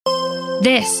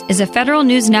This is a Federal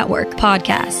News Network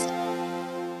podcast.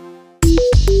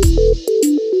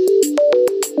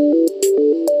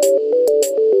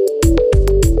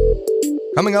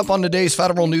 Coming up on today's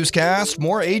Federal Newscast,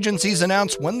 more agencies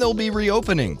announce when they'll be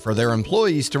reopening for their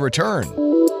employees to return.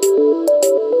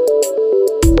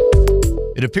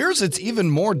 It appears it's even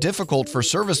more difficult for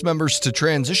service members to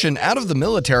transition out of the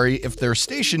military if they're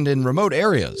stationed in remote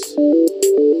areas.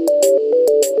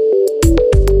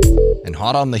 And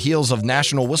hot on the heels of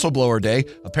National Whistleblower Day,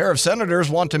 a pair of senators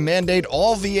want to mandate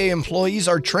all VA employees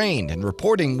are trained in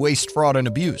reporting waste, fraud, and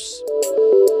abuse.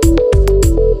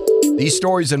 These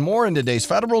stories and more in today's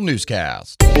Federal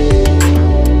Newscast.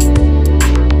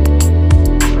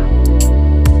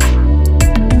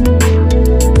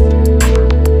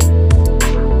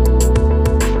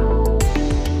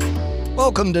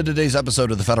 Welcome to today's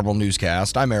episode of the Federal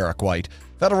Newscast. I'm Eric White.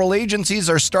 Federal agencies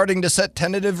are starting to set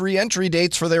tentative reentry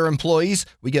dates for their employees.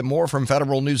 We get more from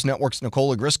Federal News Network's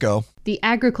Nicole Ogrysko. The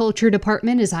Agriculture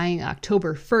Department is eyeing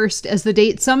October 1st as the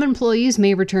date some employees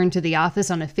may return to the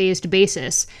office on a phased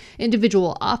basis.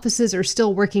 Individual offices are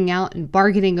still working out and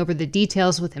bargaining over the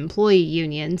details with employee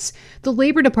unions. The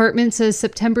Labor Department says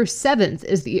September 7th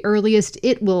is the earliest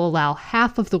it will allow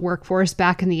half of the workforce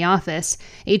back in the office.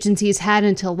 Agencies had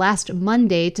until last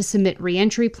Monday to submit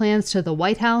reentry plans to the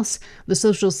White House. The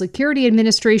Social Security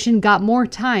Administration got more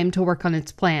time to work on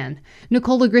its plan.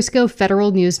 Nicole Ogrysko,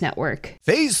 Federal News Network.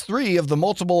 Phase 3 of the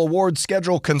Multiple Award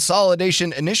Schedule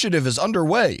Consolidation Initiative is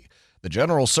underway. The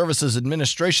General Services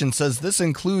Administration says this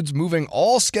includes moving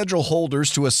all schedule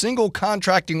holders to a single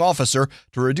contracting officer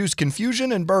to reduce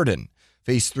confusion and burden.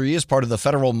 Phase 3 is part of the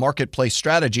federal marketplace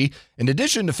strategy. In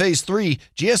addition to Phase 3,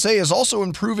 GSA is also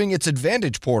improving its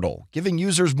Advantage portal, giving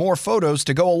users more photos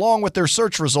to go along with their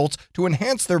search results to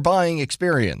enhance their buying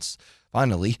experience.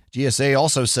 Finally, GSA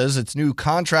also says its new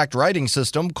contract writing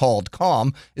system, called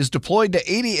COM, is deployed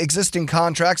to 80 existing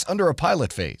contracts under a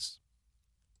pilot phase.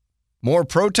 More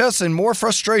protests and more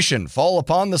frustration fall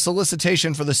upon the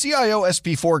solicitation for the CIO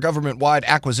SP4 government-wide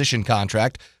acquisition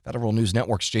contract. Federal News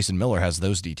Network's Jason Miller has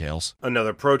those details.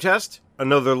 Another protest,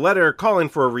 another letter calling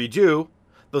for a redo.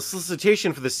 The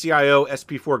solicitation for the CIO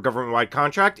SP4 government-wide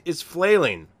contract is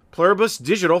flailing. Pluribus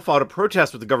Digital filed a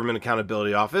protest with the Government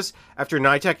Accountability Office after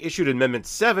NITAC issued Amendment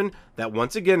 7 that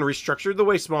once again restructured the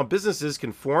way small businesses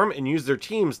can form and use their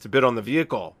teams to bid on the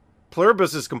vehicle.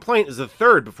 Pluribus's complaint is the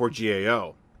third before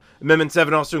GAO. Amendment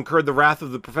 7 also incurred the wrath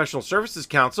of the Professional Services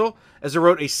Council as it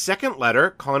wrote a second letter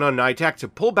calling on NITAC to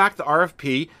pull back the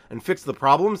RFP and fix the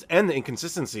problems and the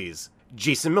inconsistencies.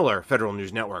 Jason Miller, Federal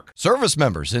News Network. Service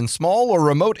members in small or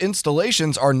remote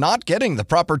installations are not getting the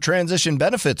proper transition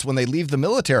benefits when they leave the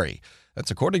military.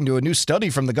 That's according to a new study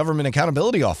from the Government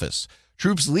Accountability Office.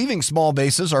 Troops leaving small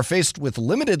bases are faced with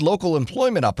limited local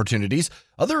employment opportunities.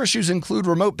 Other issues include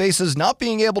remote bases not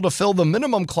being able to fill the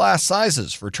minimum class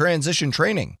sizes for transition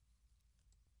training.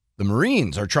 The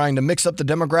Marines are trying to mix up the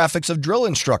demographics of drill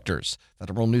instructors.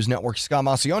 Federal News Network's Scott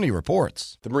Massioni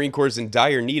reports. The Marine Corps is in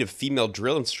dire need of female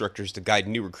drill instructors to guide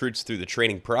new recruits through the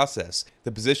training process.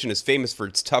 The position is famous for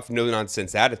its tough,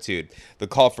 no-nonsense attitude. The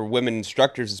call for women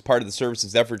instructors is part of the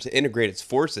service's effort to integrate its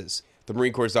forces. The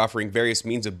Marine Corps is offering various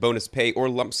means of bonus pay or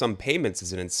lump sum payments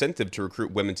as an incentive to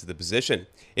recruit women to the position.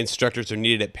 Instructors are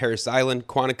needed at Parris Island,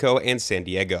 Quantico, and San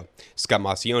Diego. Scott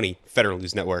Massioni, Federal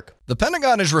News Network. The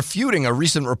Pentagon is refuting a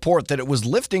recent report that it was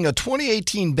lifting a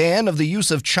 2018 ban of the use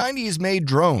of Chinese-made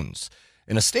drones.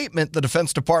 In a statement, the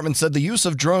Defense Department said the use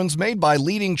of drones made by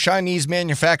leading Chinese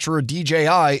manufacturer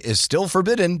DJI is still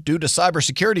forbidden due to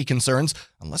cybersecurity concerns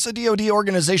unless a DoD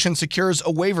organization secures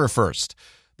a waiver first.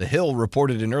 The Hill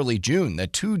reported in early June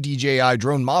that 2 DJI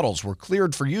drone models were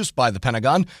cleared for use by the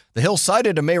Pentagon. The Hill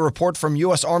cited a May report from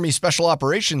U.S. Army Special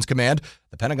Operations Command.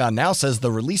 The Pentagon now says the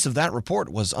release of that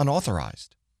report was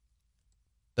unauthorized.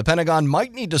 The Pentagon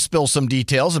might need to spill some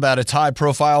details about its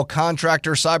high-profile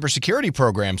contractor cybersecurity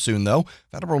program soon, though.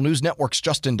 Federal News Network's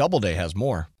Justin Doubleday has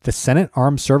more. The Senate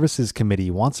Armed Services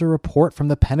Committee wants a report from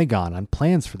the Pentagon on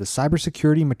plans for the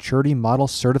Cybersecurity Maturity Model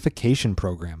Certification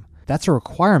Program. That's a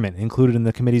requirement included in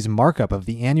the committee's markup of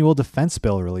the annual defense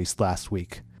bill released last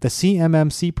week. The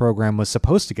CMMC program was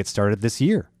supposed to get started this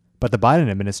year, but the Biden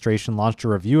administration launched a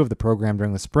review of the program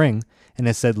during the spring and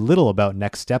has said little about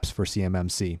next steps for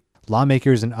CMMC.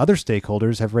 Lawmakers and other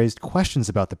stakeholders have raised questions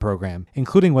about the program,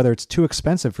 including whether it's too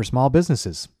expensive for small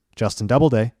businesses. Justin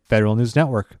Doubleday, Federal News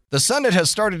Network. The Senate has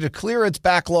started to clear its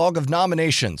backlog of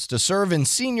nominations to serve in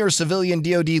senior civilian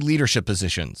DoD leadership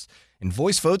positions. In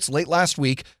voice votes late last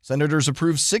week, senators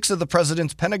approved 6 of the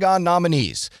president's Pentagon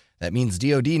nominees. That means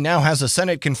DoD now has a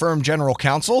Senate-confirmed General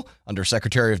Counsel,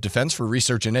 Undersecretary of Defense for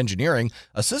Research and Engineering,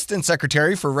 Assistant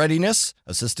Secretary for Readiness,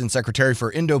 Assistant Secretary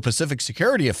for Indo-Pacific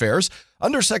Security Affairs,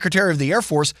 Undersecretary of the Air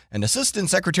Force, and Assistant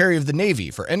Secretary of the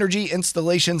Navy for Energy,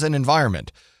 Installations, and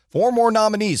Environment. 4 more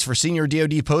nominees for senior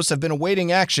DoD posts have been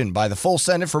awaiting action by the full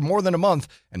Senate for more than a month,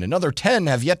 and another 10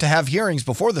 have yet to have hearings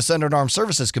before the Senate Armed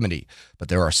Services Committee. But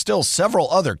there are still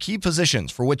several other key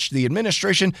positions for which the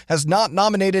administration has not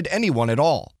nominated anyone at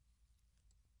all.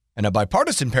 And a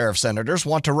bipartisan pair of senators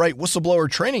want to write whistleblower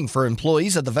training for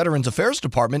employees at the Veterans Affairs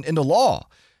Department into law.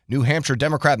 New Hampshire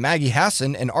Democrat Maggie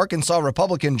Hassan and Arkansas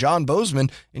Republican John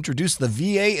Bozeman introduced the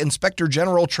VA Inspector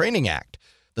General Training Act.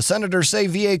 The senators say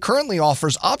VA currently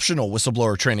offers optional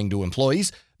whistleblower training to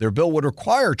employees. Their bill would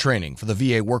require training for the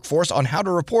VA workforce on how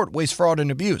to report waste, fraud, and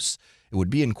abuse. It would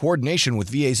be in coordination with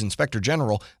VA's Inspector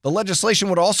General. The legislation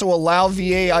would also allow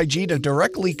VAIG to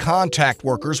directly contact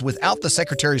workers without the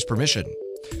Secretary's permission.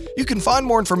 You can find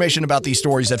more information about these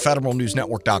stories at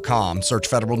federalnewsnetwork.com. Search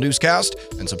Federal Newscast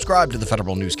and subscribe to the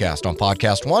Federal Newscast on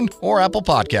Podcast One or Apple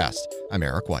Podcasts. I'm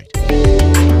Eric White.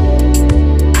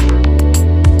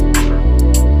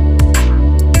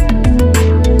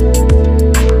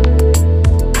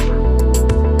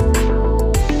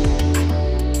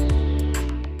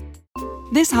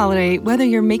 This holiday, whether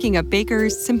you're making a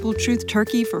Baker's Simple Truth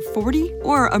turkey for 40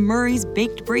 or a Murray's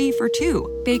Baked Brie for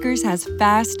 2, Baker's has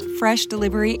fast, fresh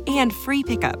delivery and free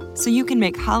pickup, so you can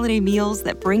make holiday meals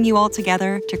that bring you all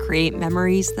together to create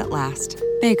memories that last.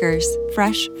 Baker's,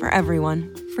 fresh for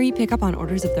everyone. Free pickup on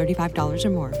orders of $35 or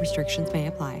more. Restrictions may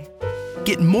apply.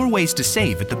 Get more ways to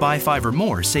save at the Buy 5 or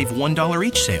More Save $1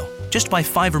 each sale. Just buy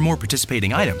 5 or more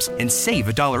participating items and save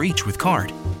 $1 each with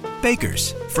card.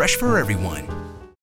 Baker's, fresh for everyone.